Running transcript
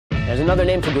There's another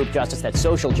name for group justice, that's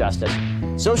social justice.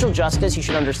 Social justice, you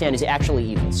should understand, is actually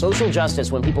evil. Social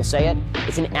justice, when people say it,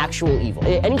 it's an actual evil.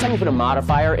 Anytime you put a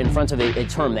modifier in front of a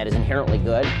term that is inherently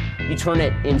good, you turn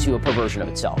it into a perversion of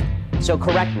itself. So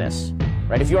correctness,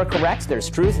 right? If you are correct, there's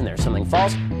truth and there's something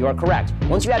false, you are correct.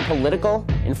 Once you add political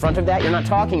in front of that, you're not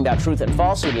talking about truth and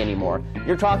falsity anymore.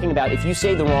 You're talking about if you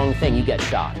say the wrong thing, you get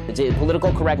shot.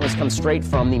 Political correctness comes straight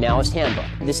from the Maoist handbook.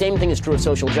 The same thing is true of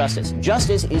social justice.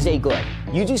 Justice is a good.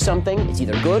 You do something, it's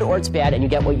either good or it's bad, and you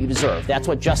get what you deserve. That's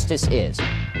what justice is.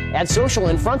 Add social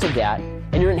in front of that,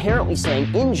 and you're inherently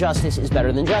saying injustice is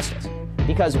better than justice.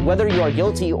 Because whether you are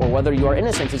guilty or whether you are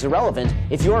innocent is irrelevant.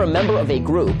 If you're a member of a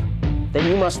group, then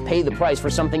you must pay the price for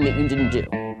something that you didn't do.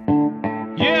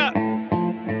 Yeah!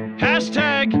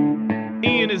 Hashtag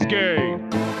Ian is gay.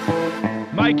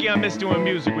 Mikey, I miss doing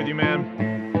music with you, man.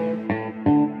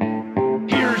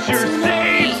 Here's your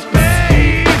safe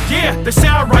space! Yeah, they say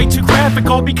I write too graphic,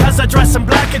 all because I dress in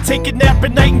black and take a nap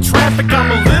at night in traffic.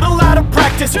 I'm a little out of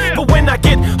practice, but when I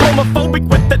get homophobic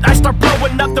with it, I start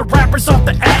blowing up the rappers off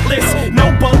the atlas.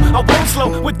 No beau, I won't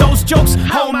slow with those jokes,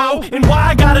 homo. And why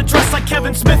I gotta dress like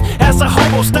Kevin Smith as a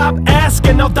hobo? Stop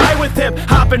asking, I'll die with him.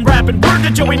 Hopping, rapping, word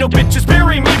to Joey, no bitches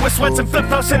bury me with sweats and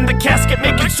flip-flops in the casket,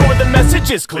 making sure the message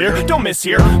is clear. Don't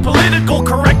mishear, political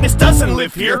correctness doesn't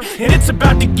live here, and it's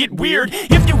about to get weird.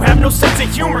 If you have no sense of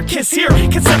humor, kiss here.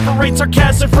 Can separate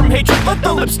sarcasm from hatred, let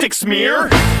the lipstick smear.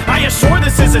 I assure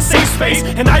this is a safe space,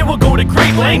 and I will go to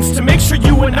great lengths to make sure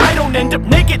you and I don't end up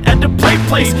naked at the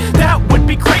playplace. That would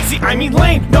be crazy, I mean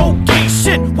lame, no gay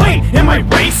shit. Wait, am I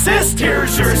racist?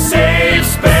 Here's your safe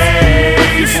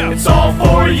space. It's all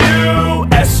for you.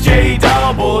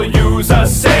 SJW's a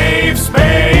safe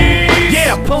space.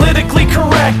 Yeah, politically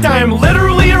correct, I am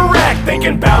literally a wreck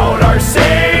thinking about our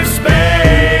safe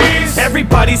space.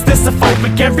 Everybody's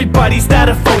thisophobic, everybody's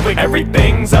thatophobic,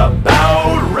 everything's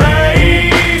about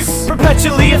race.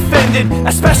 Perpetually offended,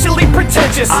 especially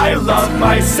pretentious. I love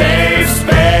my safe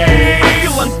space. I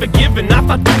feel unforgiven, I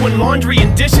thought doing laundry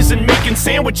and dishes and making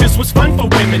sandwiches was fun for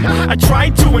women. I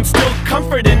tried to instill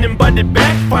comfort in them, but it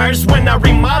backfires when I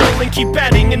remodel and keep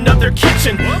adding another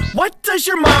kitchen. What does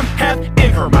your mom have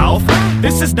in her mouth?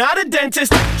 This is not a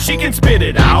dentist, she can spit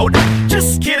it out.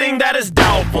 Just kidding, that is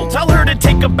doubtful. Tell her to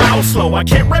take a bow slow. I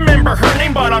can't remember her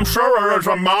name, but I'm sure it's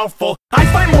a mouthful. I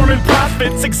find Mormon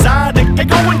prophets exotic. I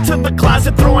go into the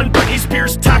closet throwing Britney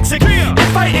Spears toxic.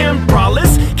 If I am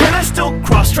braless, can I still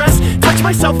cross-dress? Touch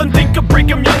myself and think of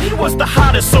Brigham Young, he was the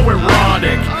hottest, so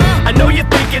erotic. I know you're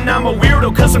thinking I'm a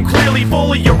weirdo, cause I'm clearly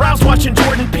fully aroused watching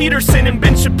Jordan Peterson and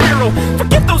Ben Shapiro.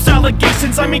 Forget those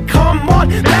allegations, I mean come on,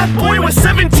 that boy was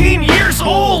 17 years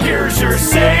old. Here's your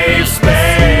safe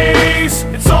space,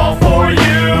 it's all for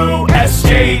you.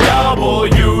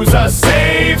 SJW's a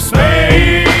safe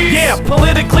space. Yeah,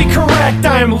 politically correct,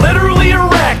 I am literally a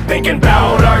wreck thinking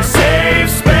about our safe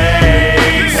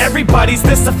space. Everybody's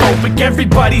thisophobic,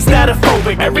 everybody's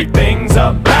thatophobic, everything's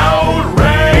about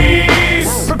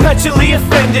race. Perpetually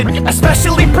offended,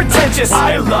 especially pretentious.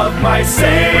 I love my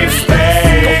safe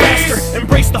space. Go faster,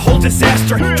 embrace the whole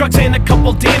disaster. Drugs and a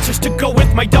couple dancers to go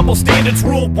with my double standards.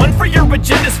 Rule 1 for your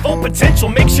agenda's full potential.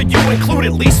 Make sure you include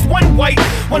at least one white,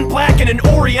 one black, and an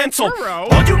oriental.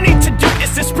 All you need to do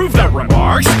is disprove the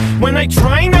remarks. When I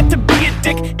try not to be a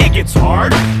dick, it gets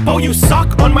hard. Oh, you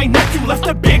suck, on my neck you left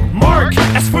a big mark.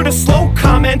 As for the slow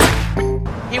comment,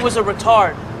 he was a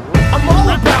retard. I'm all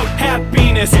about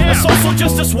happiness, a social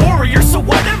justice warrior, so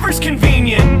whatever's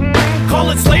convenient. Call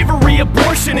it slavery,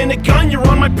 abortion, and a gun. You're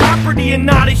on my property and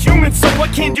not a human, so I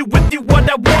can't do with you what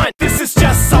I want. This is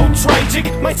just so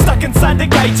tragic, might stuck inside the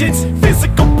gadgets.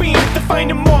 Physical being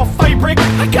defined in more fabric.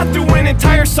 I got through an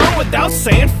entire song without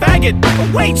saying faggot.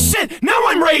 Oh wait, shit, now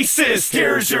I'm racist.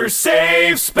 Here's your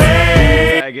safe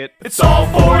space. Faggot. It's all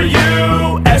for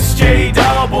you.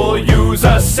 SJW's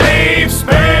a safe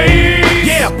space.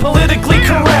 Yeah, politically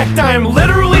correct, I am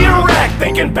literally a wreck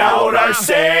thinking about our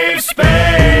safe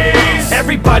space.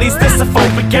 Everybody's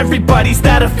thisophobic, everybody's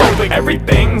thatophobic,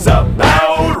 everything's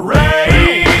about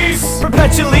race.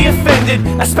 Perpetually offended,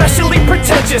 especially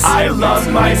pretentious. I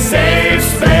love my safe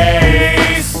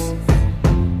space.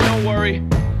 Don't worry,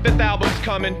 5th album's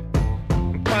coming.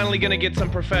 I'm finally gonna get some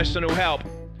professional help.